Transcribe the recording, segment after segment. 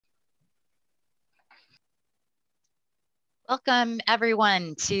Welcome,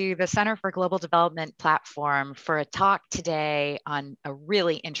 everyone, to the Center for Global Development platform for a talk today on a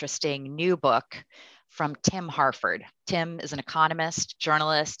really interesting new book from Tim Harford. Tim is an economist,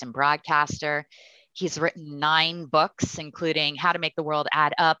 journalist, and broadcaster. He's written 9 books, including How to Make the World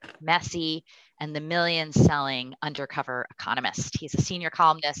Add Up, Messy, and The Million-Selling Undercover Economist. He's a senior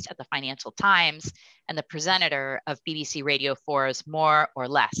columnist at the Financial Times and the presenter of BBC Radio 4's More or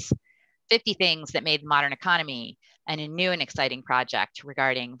Less, 50 Things That Made the Modern Economy, and a new and exciting project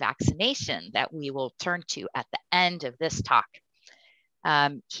regarding vaccination that we will turn to at the end of this talk.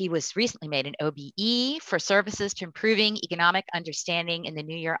 He was recently made an OBE for services to improving economic understanding in the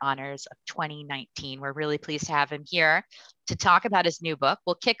New Year Honors of 2019. We're really pleased to have him here to talk about his new book.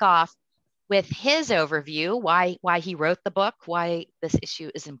 We'll kick off with his overview, why he wrote the book, why this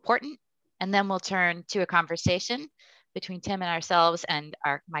issue is important, and then we'll turn to a conversation between Tim and ourselves and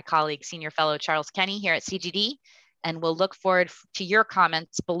my colleague, Senior Fellow Charles Kenny here at CGD. And we'll look forward to your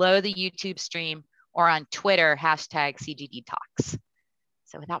comments below the YouTube stream or on Twitter, #CGD Talks.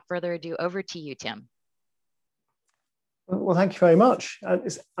 So without further ado, over to you, Tim. Well, thank you very much.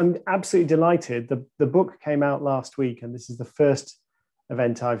 I'm absolutely delighted. The book came out last week, and this is the first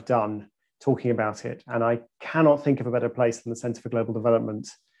event I've done talking about it. And I cannot think of a better place than the Center for Global Development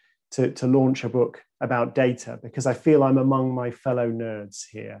to launch a book about data, because I feel I'm among my fellow nerds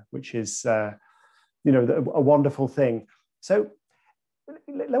here, which is a wonderful thing. So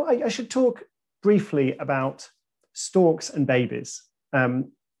I should talk briefly about storks and babies.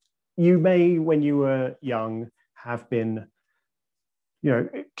 You may, when you were young, have been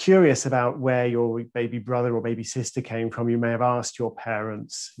curious about where your baby brother or baby sister came from. You may have asked your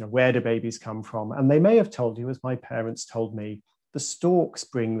parents, where do babies come from? And they may have told you, as my parents told me, the storks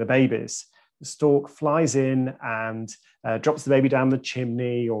bring the babies. The stork flies in and drops the baby down the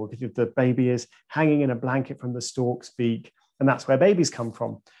chimney, or the baby is hanging in a blanket from the stork's beak, and that's where babies come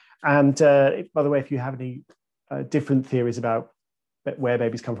from. And by the way, if you have any different theories about where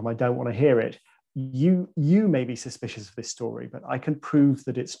babies come from, I don't want to hear it. You may be suspicious of this story, but I can prove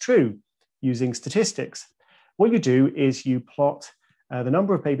that it's true using statistics. What you do is you plot the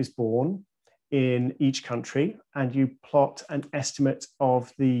number of babies born in each country, and you plot an estimate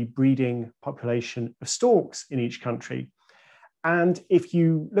of the breeding population of storks in each country. And if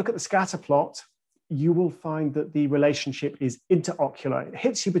you look at the scatter plot, you will find that the relationship is interocular. It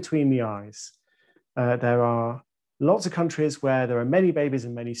hits you between the eyes. There are lots of countries where there are many babies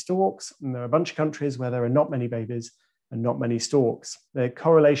and many storks, and there are a bunch of countries where there are not many babies and not many storks. The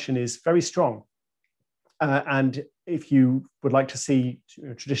correlation is very strong. And if you would like to see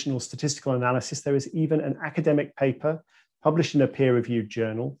traditional statistical analysis, there is even an academic paper published in a peer-reviewed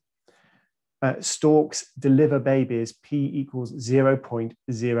journal. Storks deliver babies, P equals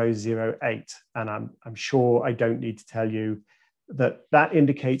 0.008. And I'm sure I don't need to tell you that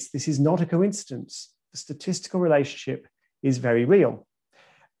indicates this is not a coincidence. The statistical relationship is very real.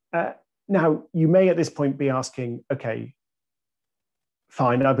 Now, you may at this point be asking, okay,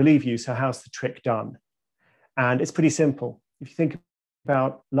 fine, I believe you, so how's the trick done? And it's pretty simple. If you think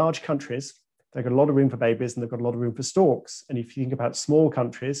about large countries, they've got a lot of room for babies and they've got a lot of room for storks. And if you think about small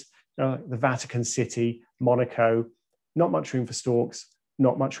countries, the Vatican City, Monaco, not much room for storks,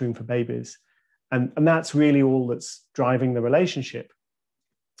 not much room for babies. And that's really all that's driving the relationship.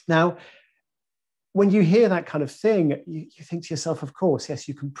 Now, when you hear that kind of thing, you think to yourself, of course, yes,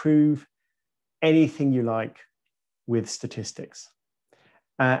 you can prove anything you like with statistics.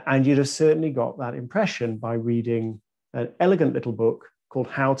 And you'd have certainly got that impression by reading an elegant little book called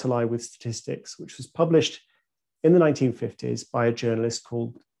How to Lie with Statistics, which was published in the 1950s by a journalist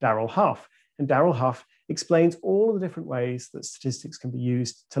called Darrell Huff. And Darrell Huff explains all of the different ways that statistics can be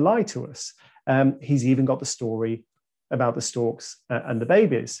used to lie to us. He's even got the story about the storks and the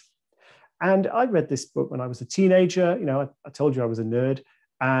babies. And I read this book when I was a teenager. I told you I was a nerd,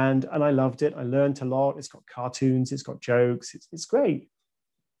 and I loved it. I learned a lot. It's got cartoons, it's got jokes, it's great.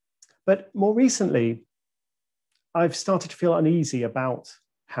 But more recently, I've started to feel uneasy about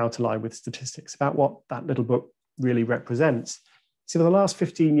How to Lie with Statistics, about what that little book really represents. So for the last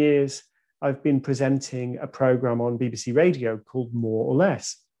 15 years, I've been presenting a program on BBC Radio called More or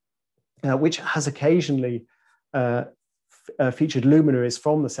Less, which has occasionally featured luminaries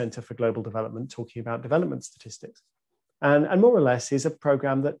from the Center for Global Development talking about development statistics. And More or Less is a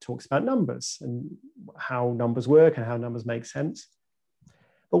program that talks about numbers and how numbers work and how numbers make sense.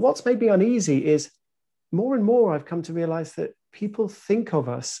 But what's made me uneasy is more and more I've come to realize that people think of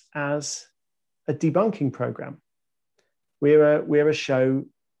us as a debunking program. We're a show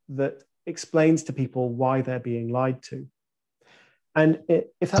that explains to people why they're being lied to. And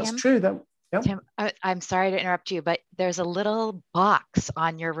if that's Tim? true, then Yeah. Tim, I'm sorry to interrupt you, but there's a little box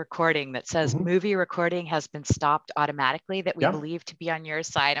on your recording that says movie recording has been stopped automatically that we believe to be on your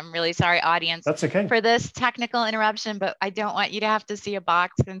side. I'm really sorry, audience, that's okay, for this technical interruption, but I don't want you to have to see a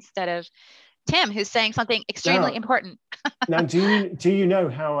box instead of Tim, who's saying something extremely important. Now, do you know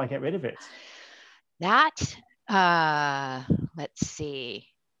how I get rid of it? That, let's see.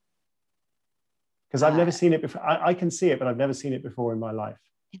 Because I've never seen it before. I can see it, but I've never seen it before in my life.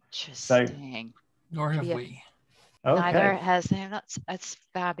 Interesting. Nor have we. Okay. Neither has. That's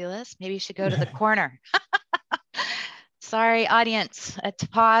fabulous. Maybe you should go to the corner. Sorry, audience. To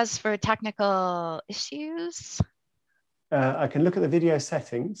pause for technical issues. I can look at the video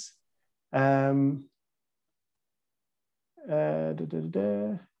settings. I'm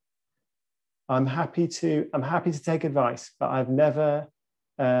happy to take advice, but I've never.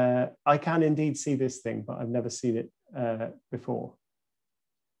 I can indeed see this thing, but I've never seen it before.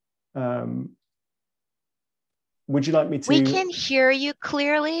 Would you like me to? We can hear you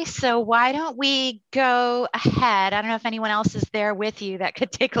clearly, so why don't we go ahead? I don't know if anyone else is there with you that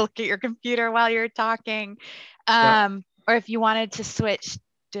could take a look at your computer while you're talking, or if you wanted to switch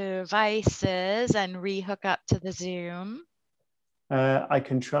devices and re-hook up to the Zoom. I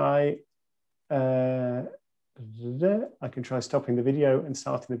can try. I can try stopping the video and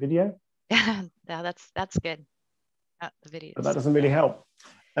starting the video. Yeah, that's good. The video, but that doesn't really help.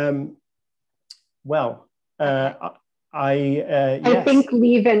 Well, okay. I yes. think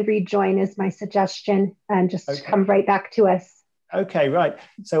leave and rejoin is my suggestion, and just come right back to us. Okay, right.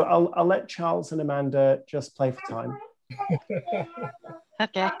 So I'll let Charles and Amanda just play for time.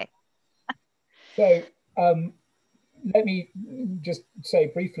 Okay. So let me just say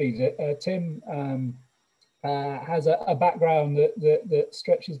briefly that Tim has a background that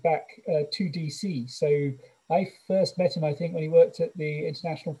stretches back to DC. So I first met him, I think, when he worked at the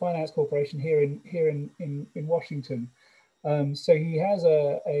International Finance Corporation here in Washington. So he has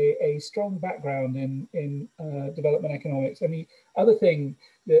a strong background in development economics. And the other thing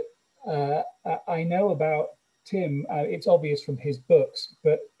that I know about Tim, it's obvious from his books,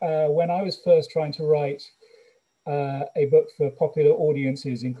 but when I was first trying to write a book for popular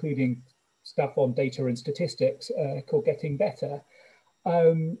audiences, including stuff on data and statistics called Getting Better,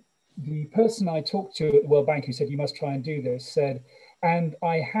 the person I talked to at the World Bank who said, you must try and do this, said, and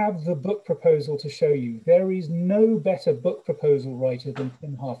I have the book proposal to show you. There is no better book proposal writer than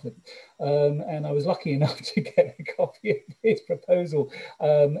Tim Harford. And I was lucky enough to get a copy of his proposal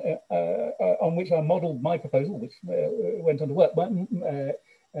on which I modeled my proposal, which went on to work. But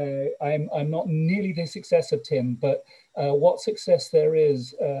I'm not nearly the success of Tim, but what success there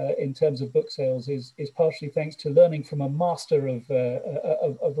is in terms of book sales is partially thanks to learning from a master of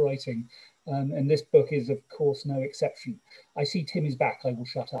writing. And this book is, of course, no exception. I see Tim is back. I will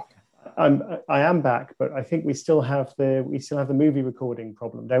shut up. I am back, but I think we still have the movie recording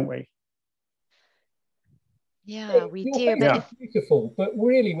problem, don't we? Yeah, we do. But it's beautiful, but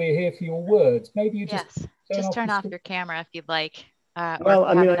really, we're here for your words. Maybe you just turn off your camera if you'd like. Well,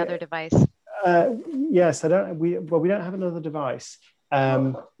 or have another device. Yes, we don't have another device. We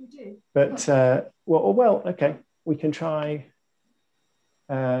do. But okay, we can try.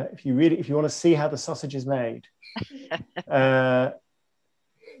 If you want to see how the sausage is made, that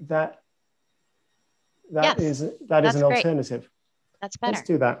is an alternative. That's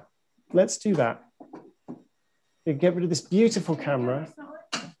better. Let's do that. Get rid of this beautiful camera.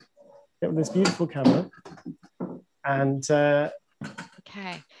 And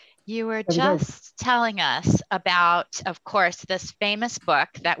okay. You were just telling us about, of course, this famous book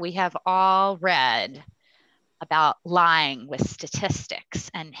that we have all read about lying with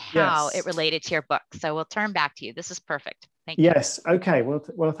statistics and how it related to your book. So we'll turn back to you. This is perfect. Thank you. Yes. Okay.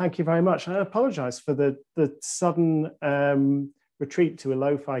 Well, thank you very much. I apologize for the sudden retreat to a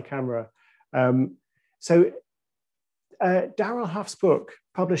lo-fi camera. So Darrell Huff's book,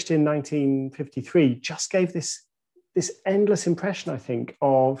 published in 1953, just gave this endless impression, I think,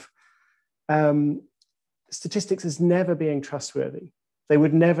 of statistics as never being trustworthy. They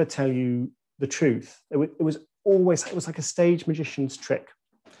would never tell you the truth. It was like a stage magician's trick.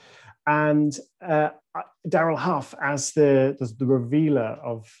 And Darrell Huff, as the revealer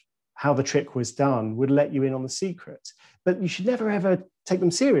of how the trick was done, would let you in on the secret. But you should never ever take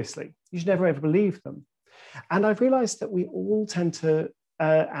them seriously. You should never ever believe them. And I've realized that we all tend to,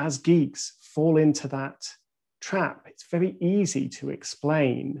 as geeks, fall into that trap. It's very easy to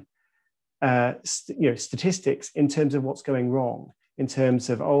explain statistics in terms of what's going wrong, in terms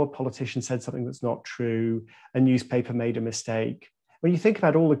of, a politician said something that's not true, a newspaper made a mistake. When you think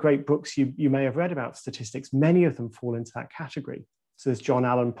about all the great books you may have read about statistics, many of them fall into that category. So there's John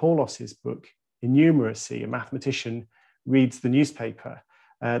Allen Paulos's book, Innumeracy, a mathematician reads the newspaper.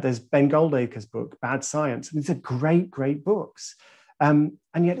 There's Ben Goldacre's book, Bad Science. These are great, great books. And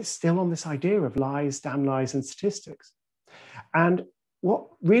yet it's still on this idea of lies, damn lies, and statistics. And what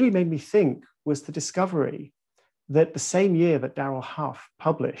really made me think was the discovery that the same year that Darrell Huff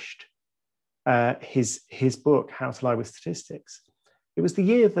published his book, How to Lie with Statistics, it was the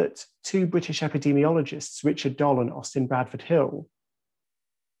year that two British epidemiologists, Richard Doll and Austin Bradford Hill,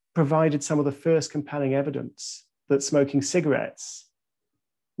 provided some of the first compelling evidence that smoking cigarettes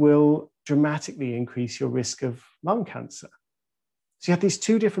will dramatically increase your risk of lung cancer. So you have these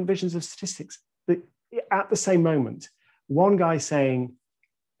two different visions of statistics that at the same moment, one guy saying,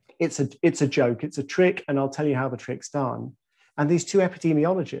 it's a joke, it's a trick, and I'll tell you how the trick's done. And these two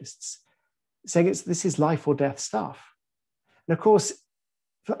epidemiologists saying this is life or death stuff. And of course,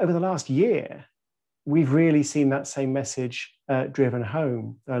 over the last year, we've really seen that same message driven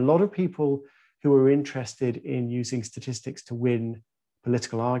home. There are a lot of people who are interested in using statistics to win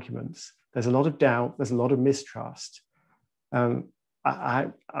political arguments. There's a lot of doubt, there's a lot of mistrust. I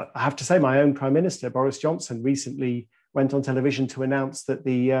have to say, my own Prime Minister, Boris Johnson, recently went on television to announce that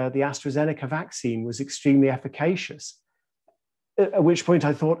the AstraZeneca vaccine was extremely efficacious. At which point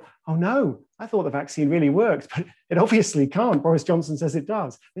I thought, oh no, I thought the vaccine really worked, but it obviously can't. Boris Johnson says it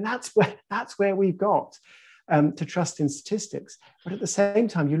does. I mean, that's where we've got to trust in statistics. But at the same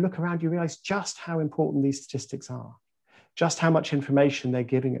time, you look around, you realize just how important these statistics are, just how much information they're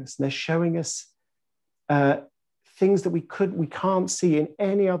giving us. And they're showing us things that we can't see in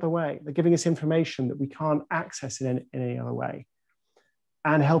any other way. They're giving us information that we can't access in any other way,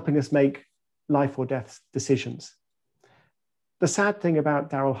 and helping us make life or death decisions. The sad thing about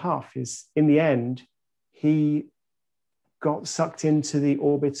Darrell Huff is, in the end, he got sucked into the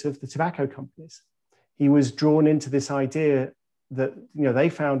orbit of the tobacco companies. He was drawn into this idea that they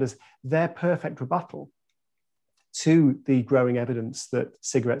found as their perfect rebuttal to the growing evidence that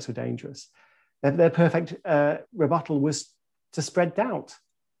cigarettes were dangerous. Their perfect rebuttal was to spread doubt,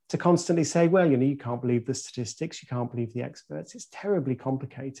 to constantly say, well, you can't believe the statistics, you can't believe the experts. It's terribly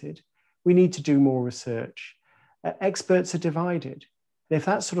complicated. We need to do more research. Experts are divided. And if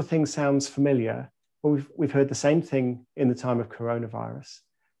that sort of thing sounds familiar, well, we've heard the same thing in the time of coronavirus.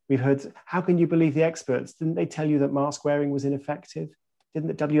 We've heard, how can you believe the experts? Didn't they tell you that mask wearing was ineffective?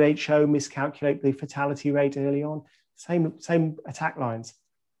 Didn't the WHO miscalculate the fatality rate early on? Same attack lines.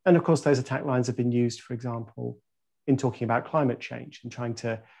 And of course, those attack lines have been used, for example, in talking about climate change and trying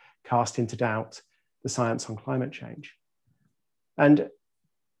to cast into doubt the science on climate change. And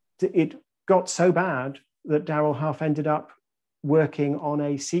it got so bad that Darrell Huff ended up working on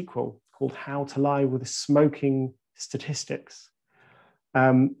a sequel called How to Lie with Smoking Statistics.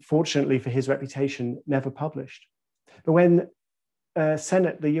 Fortunately for his reputation, never published. But when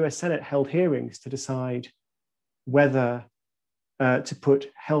the US Senate held hearings to decide whether to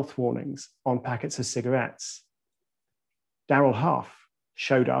put health warnings on packets of cigarettes, Darrell Huff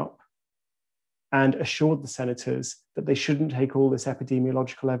showed up and assured the senators that they shouldn't take all this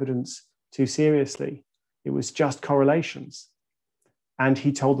epidemiological evidence too seriously. It was just correlations. And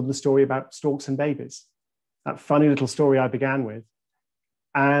he told them the story about storks and babies, that funny little story I began with,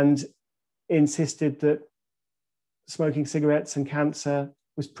 and insisted that smoking cigarettes and cancer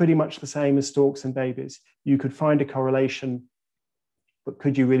was pretty much the same as storks and babies. You could find a correlation, but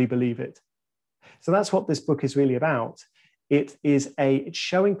could you really believe it? So that's what this book is really about. It's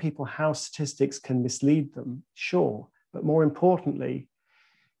showing people how statistics can mislead them, sure, but more importantly,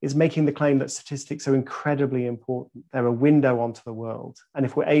 is making the claim that statistics are incredibly important. They're a window onto the world. And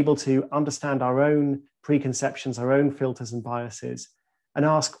if we're able to understand our own preconceptions, our own filters and biases, and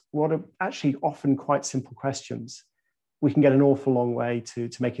ask what are actually often quite simple questions, we can get an awful long way to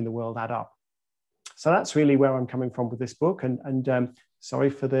making the world add up. So that's really where I'm coming from with this book. And sorry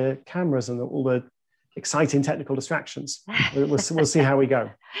for the cameras and all the exciting technical distractions. We'll see how we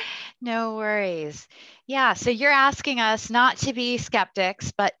go. No worries. Yeah, so you're asking us not to be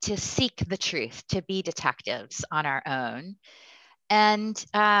skeptics, but to seek the truth, to be detectives on our own. And,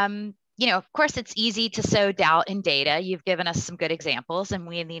 of course, it's easy to sow doubt in data. You've given us some good examples, and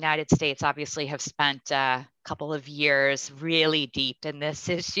we in the United States obviously have spent a couple of years really deep in this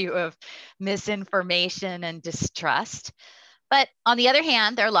issue of misinformation and distrust. But on the other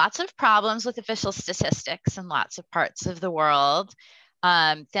hand, there are lots of problems with official statistics in lots of parts of the world.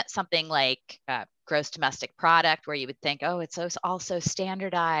 That's something like gross domestic product, where you would think, oh, it's also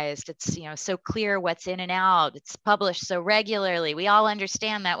standardized. It's so clear what's in and out. It's published so regularly. We all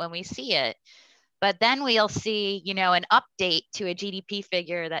understand that when we see it. but then we'll see, an update to a GDP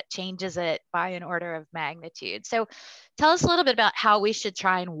figure that changes it by an order of magnitude. So tell us a little bit about how we should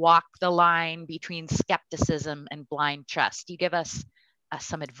try and walk the line between skepticism and blind trust. You give us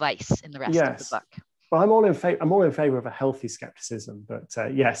some advice in the rest of the book. Well, I'm all in favor of a healthy skepticism, but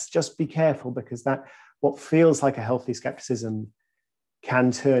yes, just be careful, because that what feels like a healthy skepticism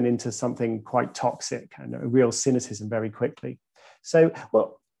can turn into something quite toxic and a real cynicism very quickly. So,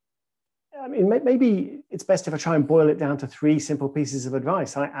 I mean, maybe it's best if I try and boil it down to 3 simple pieces of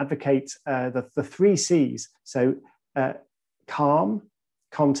advice. I advocate the 3 C's. So calm,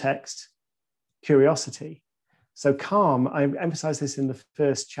 context, curiosity. So calm, I emphasize this in the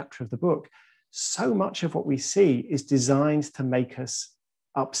first chapter of the book. So much of what we see is designed to make us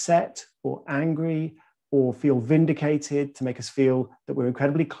upset or angry or feel vindicated, to make us feel that we're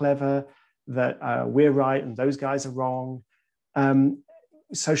incredibly clever, that we're right and those guys are wrong.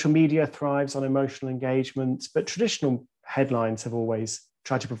 Social media thrives on emotional engagement, but traditional headlines have always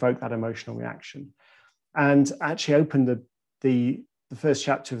tried to provoke that emotional reaction. And I actually opened the first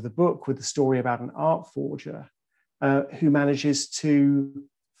chapter of the book with the story about an art forger who manages to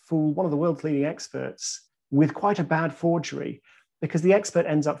fool one of the world's leading experts with quite a bad forgery, because the expert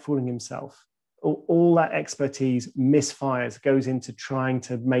ends up fooling himself. All that expertise misfires, goes into trying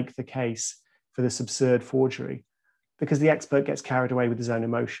to make the case for this absurd forgery, because the expert gets carried away with his own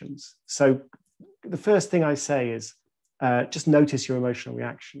emotions. So the first thing I say is just notice your emotional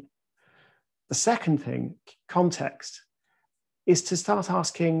reaction. The second thing, context, is to start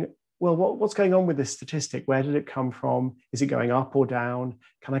asking, well, what's going on with this statistic? Where did it come from? Is it going up or down?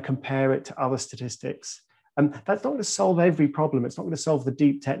 Can I compare it to other statistics? That's not going to solve every problem. It's not going to solve the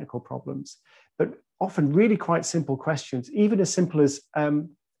deep technical problems, but often really quite simple questions, even as simple as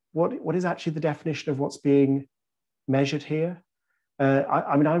what is actually the definition of what's being measured here?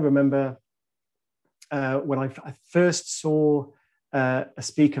 I mean, I remember when I first saw a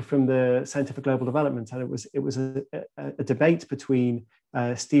speaker from the Center for Global Development, and it was a debate between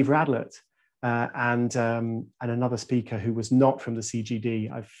Steve Radlett and another speaker who was not from the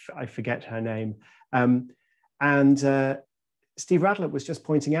CGD. I forget her name. And Steve Radlett was just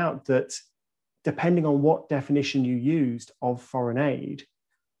pointing out that depending on what definition you used of foreign aid,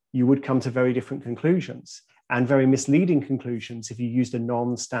 you would come to very different conclusions, and very misleading conclusions if you used a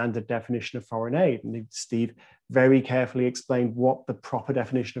non-standard definition of foreign aid. And Steve very carefully explained what the proper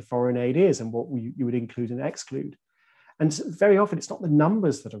definition of foreign aid is and what you would include and exclude. And very often it's not the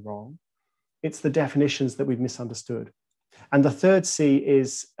numbers that are wrong, it's the definitions that we've misunderstood. And the third C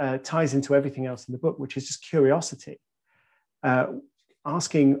is ties into everything else in the book, which is just curiosity.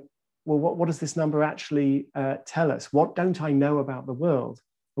 Asking, well, what does this number actually tell us? What don't I know about the world?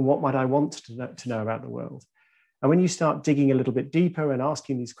 And what might I want to know about the world? And when you start digging a little bit deeper and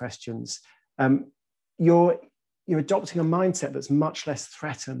asking these questions, you're adopting a mindset that's much less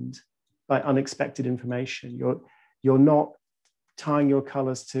threatened by unexpected information. You're not tying your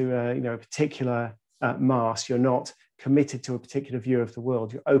colors to a particular mast. You're not committed to a particular view of the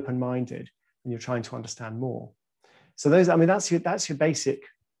world. You're open-minded and you're trying to understand more. So that's your basic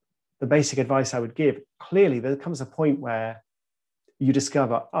advice I would give. Clearly, there comes a point where you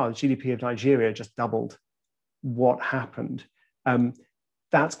discover, the GDP of Nigeria just doubled. What happened?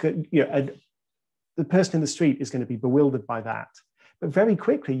 That's good. The person in the street is going to be bewildered by that. But very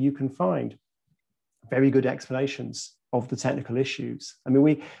quickly, you can find very good explanations of the technical issues. I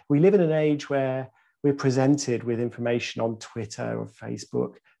mean, we live in an age where we're presented with information on Twitter or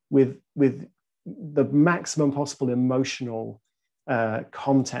Facebook with the maximum possible emotional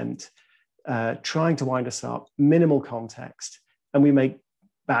content, trying to wind us up, minimal context, and we make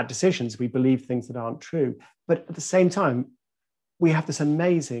bad decisions. We believe things that aren't true. But at the same time, we have this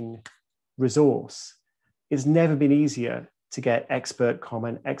amazing resource. It's never been easier to get expert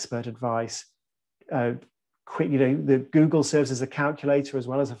comment, expert advice. The Google serves as a calculator as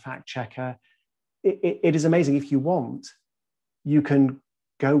well as a fact checker. It is amazing. If you want, you can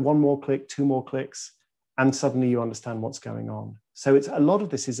go one more click, 2 more clicks, and suddenly you understand what's going on. So a lot of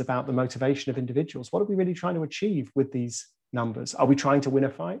this is about the motivation of individuals. What are we really trying to achieve with these numbers? Are we trying to win a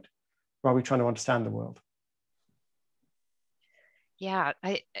fight, or are we trying to understand the world? Yeah,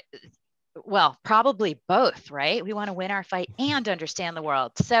 well, probably both, right? We want to win our fight and understand the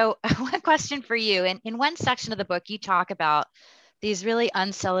world. So one question for you. In one section of the book, you talk about these really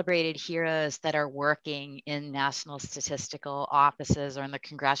uncelebrated heroes that are working in national statistical offices or in the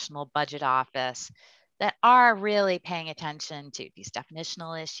Congressional Budget Office that are really paying attention to these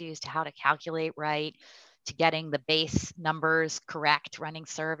definitional issues, to how to calculate right, to getting the base numbers correct, running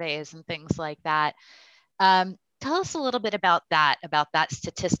surveys and things like that. tell us a little bit about that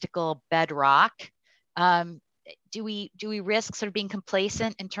statistical bedrock. Do we risk sort of being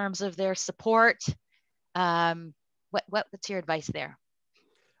complacent in terms of their support? What's your advice there?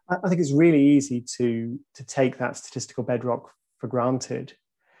 I think it's really easy to take that statistical bedrock for granted.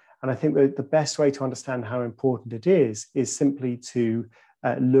 And I think that the best way to understand how important it is simply to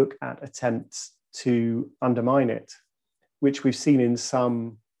look at attempts to undermine it, which we've seen in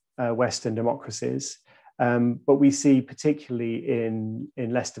some Western democracies, but we see particularly in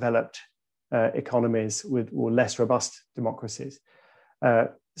less developed economies or less robust democracies.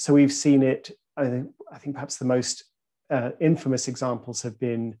 So we've seen it, I think perhaps the most infamous examples have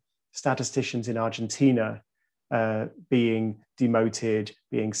been statisticians in Argentina being demoted,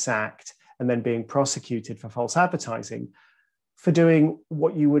 being sacked, and then being prosecuted for false advertising for doing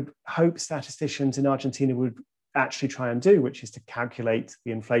what you would hope statisticians in Argentina would actually try and do, which is to calculate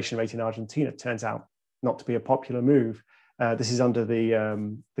the inflation rate in Argentina. It turns out not to be a popular move. This is under the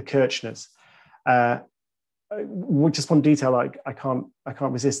Kirchners. Just one detail I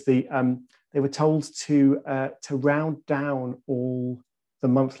can't resist. They were told to round down all the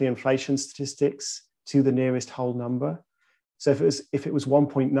monthly inflation statistics to the nearest whole number. So if it was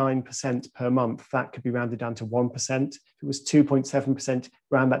 1.9% per month, that could be rounded down to 1%. If it was 2.7%,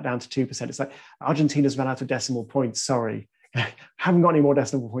 round that down to 2%. It's like Argentina's run out of decimal points. Sorry, haven't got any more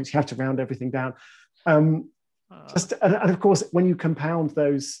decimal points. You have to round everything down. And of course, when you compound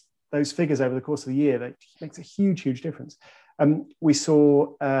those figures over the course of the year, that makes a huge difference. We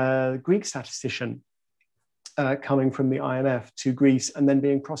saw a Greek statistician coming from the IMF to Greece and then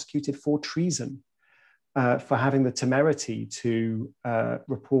being prosecuted for treason for having the temerity to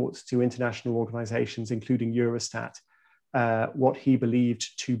report to international organizations, including Eurostat, what he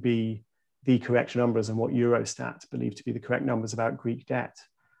believed to be the correct numbers and what Eurostat believed to be the correct numbers about Greek debt.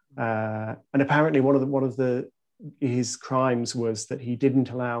 And apparently one of his crimes was that he didn't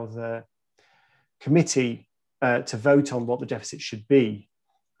allow the committee to vote on what the deficit should be.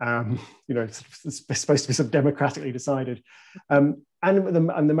 It's supposed to be sort of democratically decided. And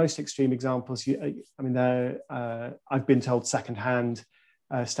the most extreme examples, I've been told secondhand,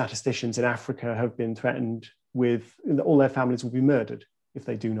 statisticians in Africa have been threatened with all their families will be murdered if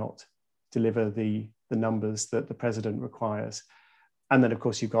they do not deliver the numbers that the president requires. And then, of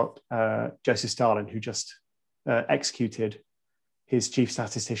course, you've got Joseph Stalin, who just executed his chief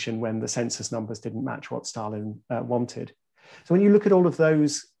statistician when the census numbers didn't match what Stalin wanted. So when you look at all of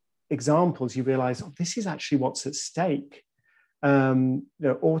those examples, you realize, this is actually what's at stake.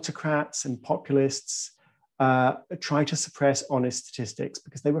 Autocrats and populists try to suppress honest statistics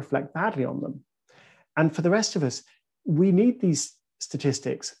because they reflect badly on them. And for the rest of us, we need these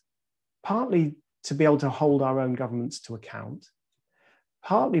statistics partly to be able to hold our own governments to account,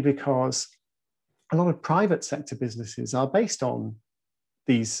 partly because a lot of private sector businesses are based on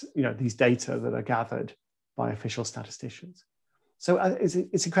these data that are gathered by official statisticians. So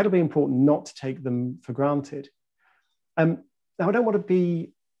it's incredibly important not to take them for granted. Now, I don't want to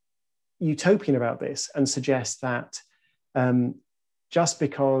be utopian about this and suggest that just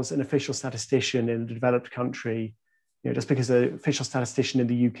because an official statistician in a developed country, just because an official statistician in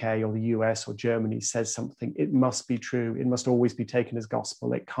the UK or the US or Germany says something, it must be true. It must always be taken as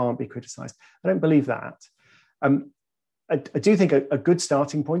gospel. It can't be criticized. I don't believe that. I do think a good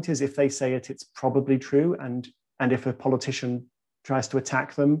starting point is if they say it, it's probably true. And if a politician tries to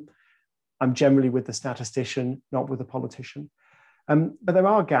attack them, I'm generally with the statistician, not with the politician. But there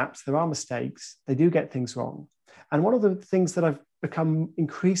are gaps, there are mistakes, they do get things wrong. And one of the things that I've become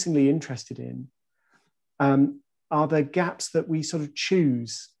increasingly interested in are the gaps that we sort of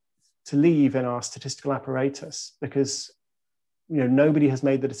choose to leave in our statistical apparatus because nobody has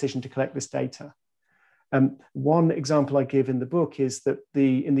made the decision to collect this data. One example I give in the book is that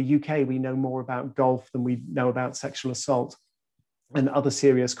in the UK, we know more about golf than we know about sexual assault and other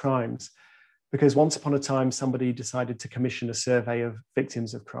serious crimes, because once upon a time, somebody decided to commission a survey of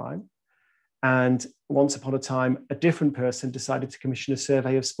victims of crime. And once upon a time, a different person decided to commission a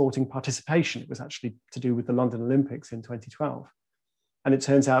survey of sporting participation. It was actually to do with the London Olympics in 2012. And it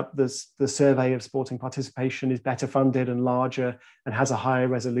turns out the survey of sporting participation is better funded and larger and has a higher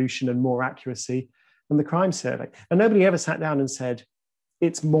resolution and more accuracy than the crime survey. And nobody ever sat down and said,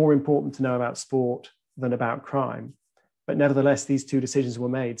 it's more important to know about sport than about crime. But nevertheless, these two decisions were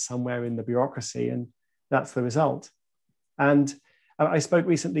made somewhere in the bureaucracy, and that's the result. And I spoke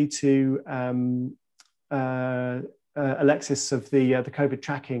recently to Alexis of the COVID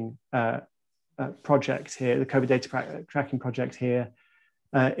tracking project here, the COVID data tracking project here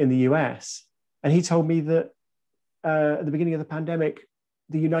in the US. And he told me that at the beginning of the pandemic,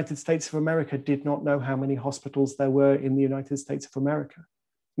 the United States of America did not know how many hospitals there were in the United States of America.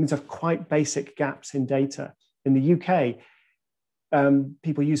 It means have quite basic gaps in data. In the UK,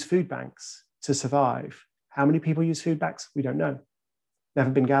 people use food banks to survive. How many people use food banks? We don't know. Never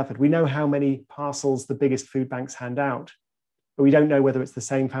been gathered. We know how many parcels the biggest food banks hand out, but we don't know whether it's the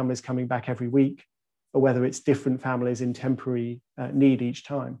same families coming back every week or whether it's different families in temporary need each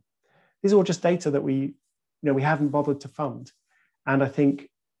time. These are all just data that we haven't bothered to fund. And I think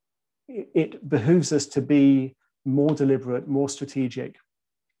it behooves us to be more deliberate, more strategic,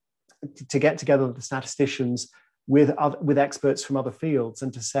 to get together the statisticians with experts from other fields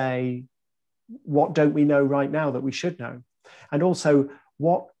and to say, what don't we know right now that we should know? And also,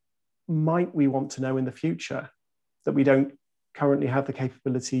 what might we want to know in the future that we don't currently have the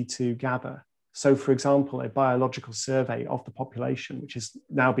capability to gather? So, for example, a biological survey of the population, which is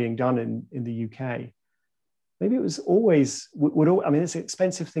now being done in the UK, maybe it was always, it's an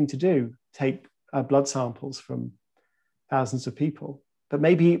expensive thing to do, take blood samples from thousands of people, but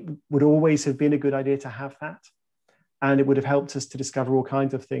maybe it would always have been a good idea to have that. And it would have helped us to discover all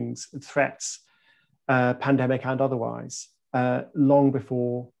kinds of things, threats, pandemic and otherwise, long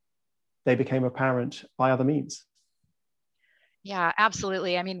before they became apparent by other means. Yeah,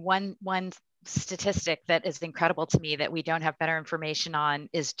 absolutely. I mean, one statistic that is incredible to me that we don't have better information on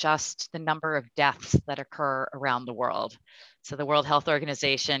is just the number of deaths that occur around the world. So the World Health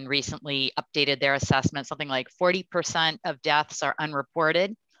Organization recently updated their assessment. Something like 40% of deaths are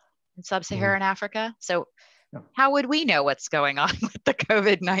unreported in sub-Saharan Africa. So how would we know what's going on with the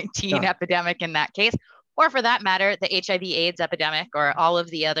COVID-19 epidemic in that case? Or for that matter, the HIV/AIDS epidemic or all of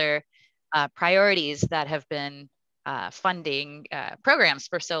the other priorities that have been funding programs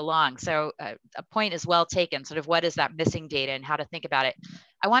for so long. So a point is well taken, sort of what is that missing data and how to think about it.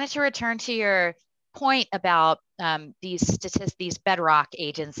 I wanted to return to your point about these bedrock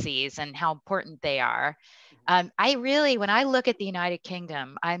agencies and how important they are. When I look at the United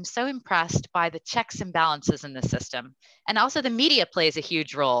Kingdom, I'm so impressed by the checks and balances in the system. And also the media plays a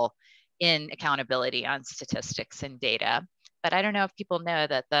huge role in accountability on statistics and data. But I don't know if people know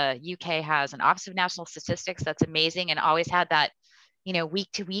that the UK has an Office of National Statistics that's amazing and always had that,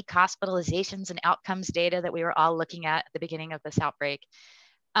 week-to-week hospitalizations and outcomes data that we were all looking at the beginning of this outbreak.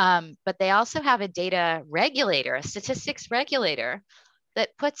 But they also have a data regulator, a statistics regulator that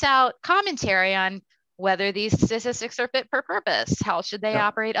puts out commentary on whether these statistics are fit for purpose. How should they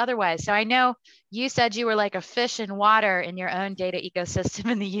operate otherwise? So I know you said you were like a fish in water in your own data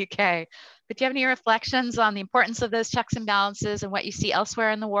ecosystem in the UK, but do you have any reflections on the importance of those checks and balances and what you see elsewhere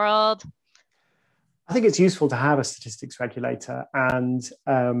in the world? I think it's useful to have a statistics regulator, and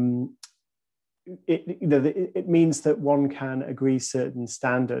it means that one can agree certain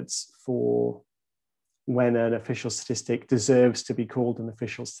standards for when an official statistic deserves to be called an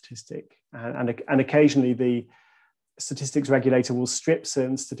official statistic. And occasionally the statistics regulator will strip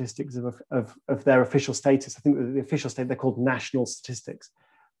certain statistics of their official status. I think the official state, they're called national statistics.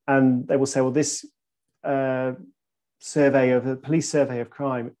 And they will say, well, this police survey of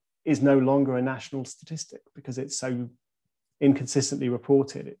crime is no longer a national statistic because it's so inconsistently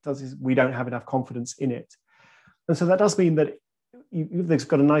reported. We don't have enough confidence in it. And so that does mean that they've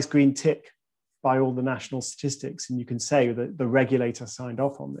got a nice green tick by all the national statistics, and you can say that the regulator signed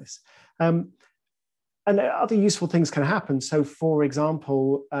off on this. And other useful things can happen. So, for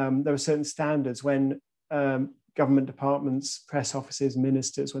example, there are certain standards when government departments, press offices,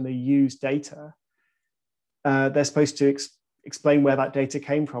 ministers, when they use data, they're supposed to explain where that data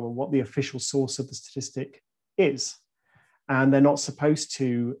came from and what the official source of the statistic is. And they're not supposed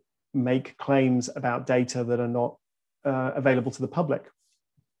to make claims about data that are not available to the public.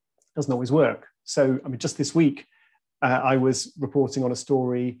 It doesn't always work. So, just this week, I was reporting on a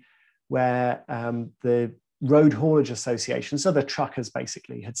story where the Road Haulage Association, so the truckers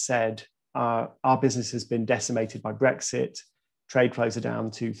basically, had said, our business has been decimated by Brexit, trade flows are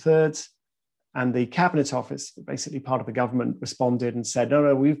down 2/3. And the Cabinet Office, basically part of the government, responded and said,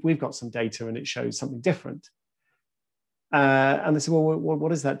 no, we've got some data and it shows something different. And they said, well,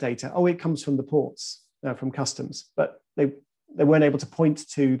 what is that data? Oh, it comes from the ports, from customs. But they weren't able to point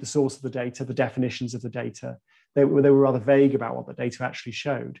to the source of the data, the definitions of the data. They were rather vague about what the data actually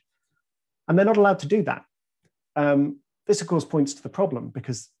showed. And they're not allowed to do that. This, of course, points to the problem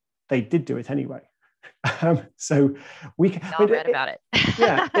because they did do it anyway. So we can read about it.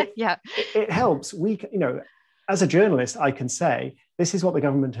 It helps. As a journalist, I can say, this is what the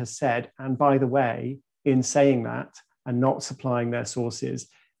government has said. And by the way, in saying that and not supplying their sources,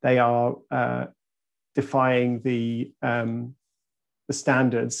 they are defying the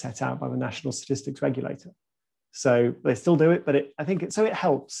standards set out by the National Statistics Regulator. So they still do it, but I think it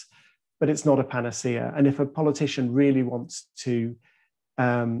helps, but it's not a panacea. And if a politician really wants to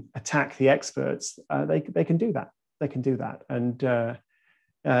attack the experts, they can do that. They can do that. And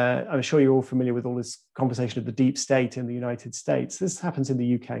I'm sure you're all familiar with all this conversation of the deep state in the United States. This happens in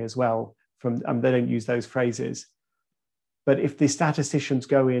the UK as well. They don't use those phrases. But if the statisticians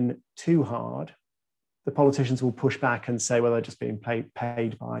go in too hard, the politicians will push back and say, well, they're just being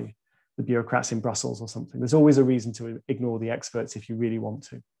paid by the bureaucrats in Brussels or something. There's always a reason to ignore the experts if you really want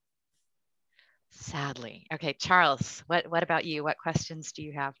to. Sadly. Okay, Charles, what about you? What questions do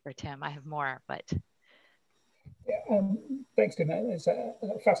you have for Tim? I have more, but... Yeah, thanks, Tim. It's a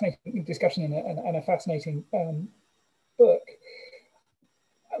fascinating discussion and a fascinating book.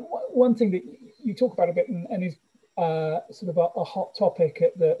 One thing that you talk about a bit and is sort of a hot topic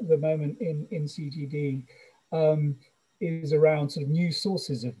at the moment in CGD is around sort of new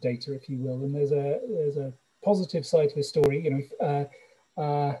sources of data, if you will. And there's a positive side to the story. You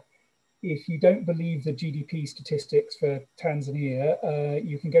know, if you don't believe the GDP statistics for Tanzania,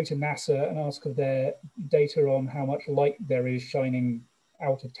 you can go to NASA and ask for their data on how much light there is shining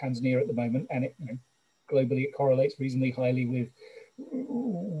out of Tanzania at the moment, and it, you know, globally it correlates reasonably highly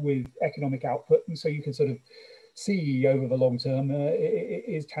with economic output, and so you can sort of see over the long term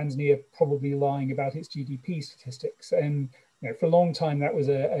is Tanzania probably lying about its GDP statistics. And you know, for a long time that was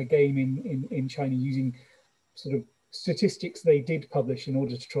a game in China, using sort of statistics they did publish in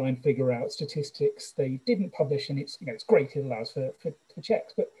order to try and figure out statistics they didn't publish. And it's, you know, it's great, it allows for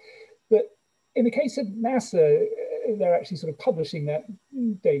checks, but in the case of NASA, they're actually sort of publishing that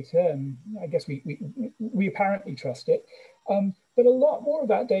data, and I guess we apparently trust it. But a lot more of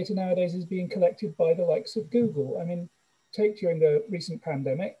that data nowadays is being collected by the likes of Google. I mean, take during the recent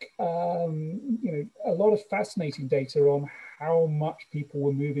pandemic, you know, a lot of fascinating data on how much people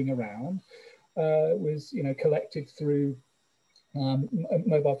were moving around was, you know, collected through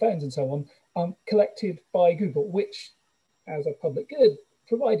mobile phones and so on, collected by Google, which, as a public good,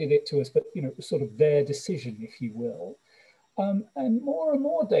 provided it to us, but, you know, it was sort of their decision, if you will. And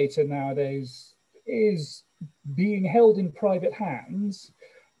more data nowadays is being held in private hands,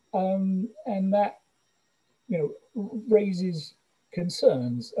 and that, you know, raises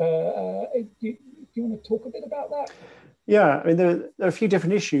concerns. Do you want to talk a bit about that? Yeah, I mean, there are a few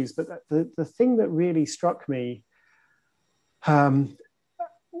different issues, but the thing that really struck me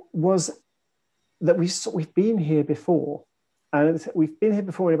was that we've been here before, and we've been here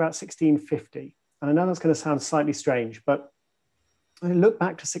before in about 1650. And I know that's going to sound slightly strange, but when I look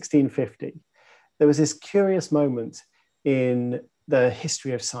back to 1650, there was this curious moment in the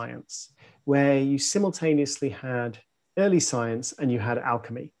history of science where you simultaneously had early science and you had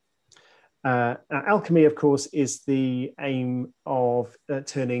alchemy. Alchemy, of course, is the aim of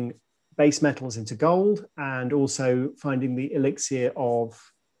turning base metals into gold and also finding the elixir of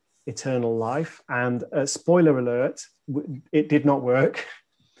eternal life. And spoiler alert, it did not work.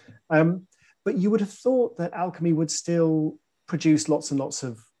 But you would have thought that alchemy would still produce lots and lots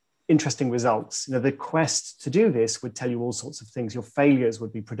of interesting results. You know, the quest to do this would tell you all sorts of things. Your failures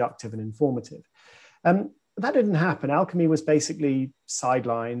would be productive and informative. But that didn't happen. Alchemy was basically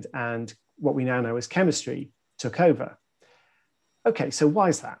sidelined, and what we now know as chemistry took over. Okay, so why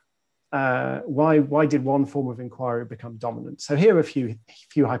is that? Why did one form of inquiry become dominant? So here are a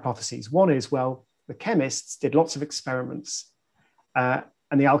few hypotheses. One is, well, the chemists did lots of experiments and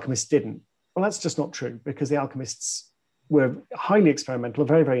the alchemists didn't. Well, that's just not true, because the alchemists were highly experimental,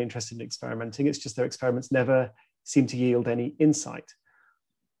 very, very interested in experimenting. It's just their experiments never seemed to yield any insight.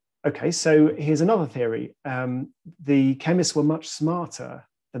 Okay, so here's another theory. The chemists were much smarter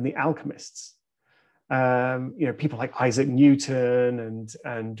than the alchemists. You know, people like Isaac Newton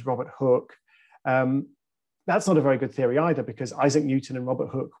and Robert Hooke. That's not a very good theory either, because Isaac Newton and Robert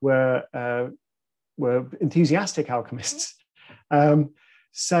Hooke were enthusiastic alchemists.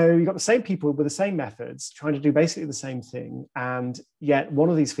 So you've got the same people with the same methods trying to do basically the same thing, and yet one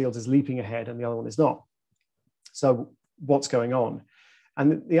of these fields is leaping ahead and the other one is not. So what's going on?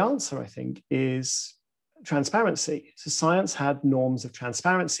 And the answer, I think, is transparency. So science had norms of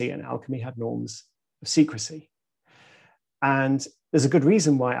transparency and alchemy had norms of secrecy. And there's a good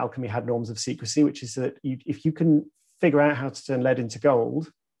reason why alchemy had norms of secrecy, which is that if you can figure out how to turn lead into gold,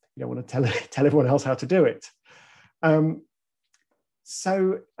 you don't want to tell everyone else how to do it. And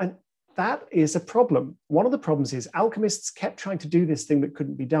that is a problem. One of the problems is alchemists kept trying to do this thing that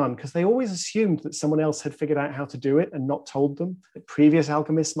couldn't be done because they always assumed that someone else had figured out how to do it and not told them, that previous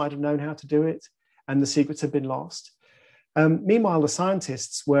alchemists might have known how to do it and the secrets had been lost. Meanwhile,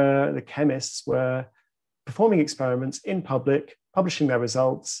 the chemists were performing experiments in public, publishing their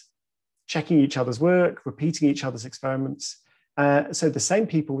results, checking each other's work, repeating each other's experiments. So the same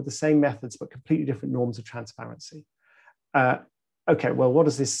people with the same methods, but completely different norms of transparency. Okay, well, what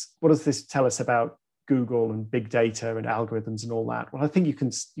does this tell us about Google and big data and algorithms and all that? Well, I think you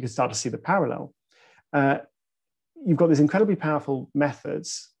can start to see the parallel. You've got these incredibly powerful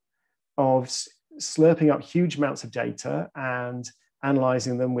methods of slurping up huge amounts of data and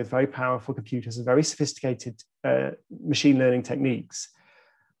analyzing them with very powerful computers and very sophisticated machine learning techniques.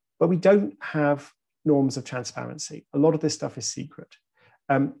 But we don't have norms of transparency. A lot of this stuff is secret.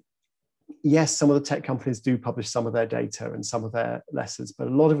 Yes, some of the tech companies do publish some of their data and some of their lessons, but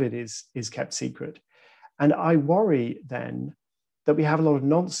a lot of it is kept secret. And I worry then that we have a lot of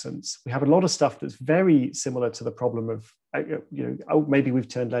nonsense. We have a lot of stuff that's very similar to the problem of, oh, maybe we've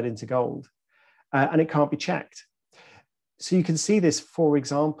turned lead into gold, and it can't be checked. So you can see this, for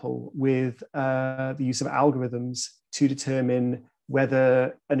example, with the use of algorithms to determine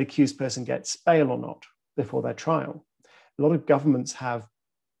whether an accused person gets bail or not before their trial. A lot of governments have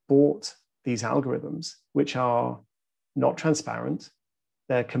bought these algorithms, which are not transparent.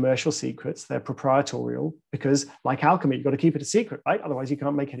 They're commercial secrets, they're proprietorial, because like alchemy, you've got to keep it a secret, right? Otherwise you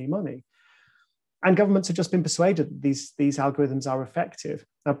can't make any money. And governments have just been persuaded that these algorithms are effective.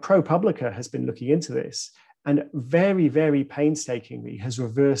 Now, ProPublica has been looking into this and very, very painstakingly has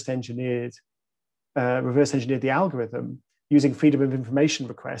reverse engineered the algorithm using freedom of information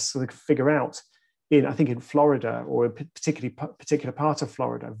requests so they can figure out I think in Florida, or a particular part of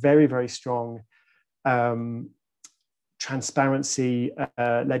Florida, very, very strong transparency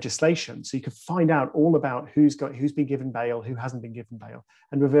legislation. So you can find out all about who's been given bail, who hasn't been given bail,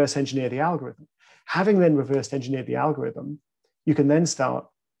 and reverse engineer the algorithm. Having then reverse engineered the algorithm, you can then start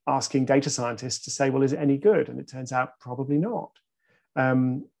asking data scientists to say, well, is it any good? And it turns out probably not.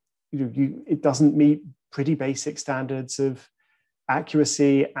 It doesn't meet pretty basic standards of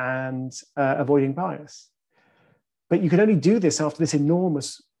accuracy and avoiding bias. But you can only do this after this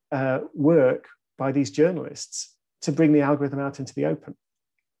enormous work by these journalists to bring the algorithm out into the open.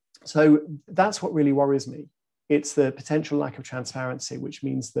 So that's what really worries me. It's the potential lack of transparency, which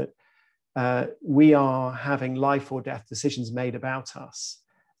means that we are having life or death decisions made about us.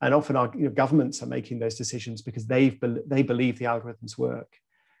 And often our governments are making those decisions because they believe the algorithms work.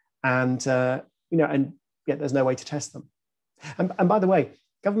 And yet there's no way to test them. And by the way,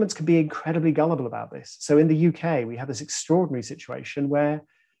 governments can be incredibly gullible about this. So in the UK, we have this extraordinary situation where,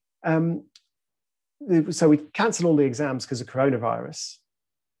 so we cancelled all the exams because of coronavirus.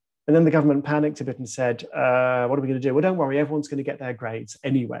 And then the government panicked a bit and said, what are we going to do? Well, don't worry, everyone's going to get their grades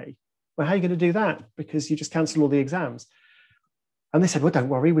anyway. Well, how are you going to do that? Because you just cancelled all the exams. And they said, well, don't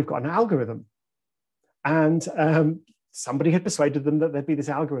worry, we've got an algorithm. And somebody had persuaded them that there'd be this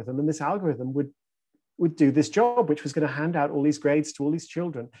algorithm, and this algorithm would do this job, which was going to hand out all these grades to all these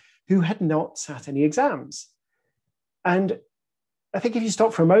children who had not sat any exams. And I think if you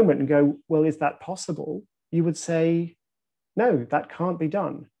stop for a moment and go, well, is that possible? You would say, no, that can't be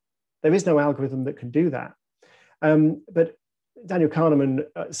done. There is no algorithm that can do that. But Daniel Kahneman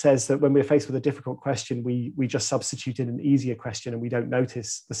says that when we're faced with a difficult question, we just substitute in an easier question and we don't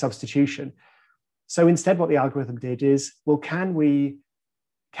notice the substitution. So instead, what the algorithm did is, well, can we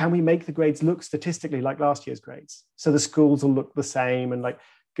make the grades look statistically like last year's grades? So the schools will look the same, and like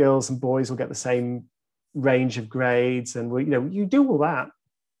girls and boys will get the same range of grades, and you do all that.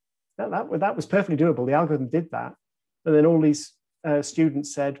 That was perfectly doable. The algorithm did that, and then all these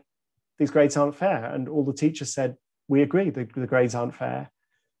students said these grades aren't fair, and all the teachers said we agree the grades aren't fair,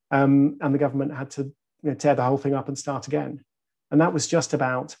 and the government had to tear the whole thing up and start again. And that was just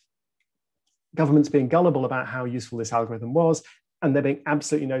about governments being gullible about how useful this algorithm was, and there being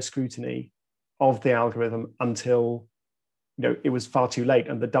absolutely no scrutiny of the algorithm until it was far too late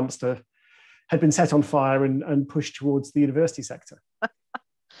and the dumpster had been set on fire and pushed towards the university sector.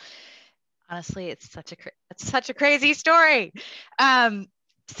 Honestly, it's such a crazy story.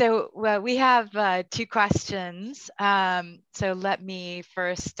 So we have two questions. So let me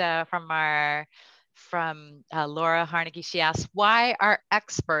first from Laura Harnage. She asks, why are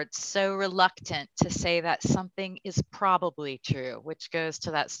experts so reluctant to say that something is probably true, which goes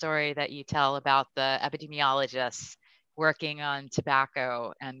to that story that you tell about the epidemiologists working on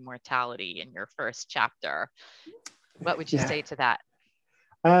tobacco and mortality in your first chapter. What would you say to that?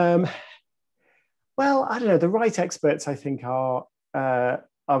 Well, I don't know. The right experts, I think, are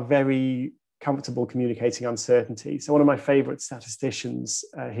very comfortable communicating uncertainty. So one of my favorite statisticians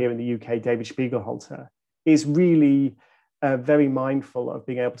here in the UK, David Spiegelhalter, is really very mindful of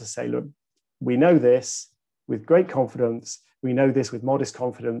being able to say, look, we know this with great confidence. We know this with modest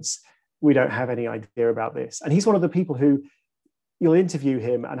confidence. We don't have any idea about this. And he's one of the people who, you'll interview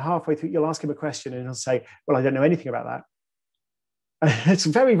him, and halfway through you'll ask him a question and he'll say, well, I don't know anything about that. It's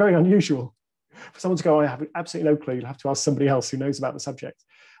very, very unusual for someone to go, I have absolutely no clue. You'll have to ask somebody else who knows about the subject.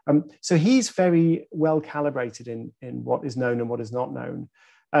 So he's very well calibrated in what is known and what is not known.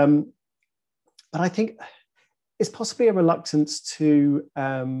 But I think it's possibly a reluctance to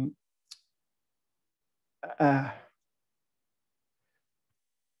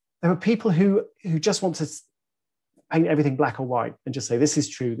there are people who just want to paint everything black or white and just say, this is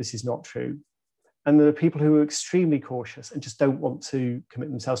true, this is not true. And there are people who are extremely cautious and just don't want to commit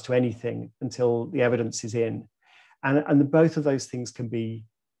themselves to anything until the evidence is in. And both of those things can be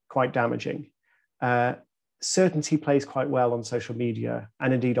quite damaging. Certainty plays quite well on social media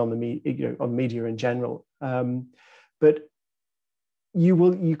and indeed on on media in general. But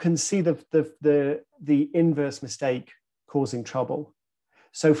you can see the inverse mistake causing trouble.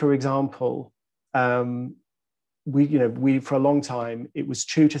 So, for example, we for a long time it was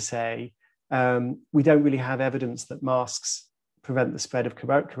true to say we don't really have evidence that masks prevent the spread of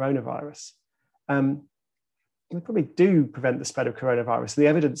coronavirus. They probably do prevent the spread of coronavirus. The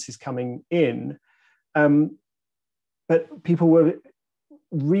evidence is coming in, but people were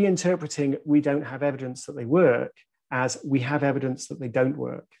reinterpreting we don't have evidence that they work as we have evidence that they don't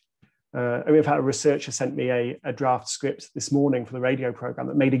work. In fact, a researcher sent me a draft script this morning for the radio program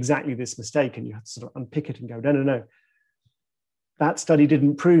that made exactly this mistake, and you had to sort of unpick it and go, no. That study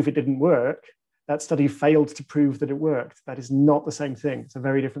didn't prove it didn't work. That study failed to prove that it worked. That is not the same thing. It's a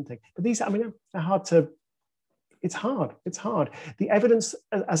very different thing. But these, they're hard to, it's hard. The evidence,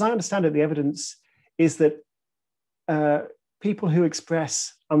 as I understand it, the evidence is that people who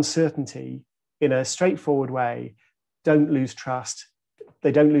express uncertainty in a straightforward way don't lose trust.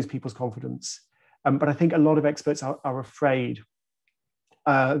 They don't lose people's confidence. But I think a lot of experts are afraid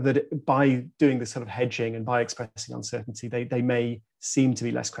that by doing this sort of hedging and by expressing uncertainty, they may seem to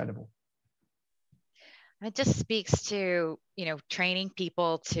be less credible. It just speaks to, training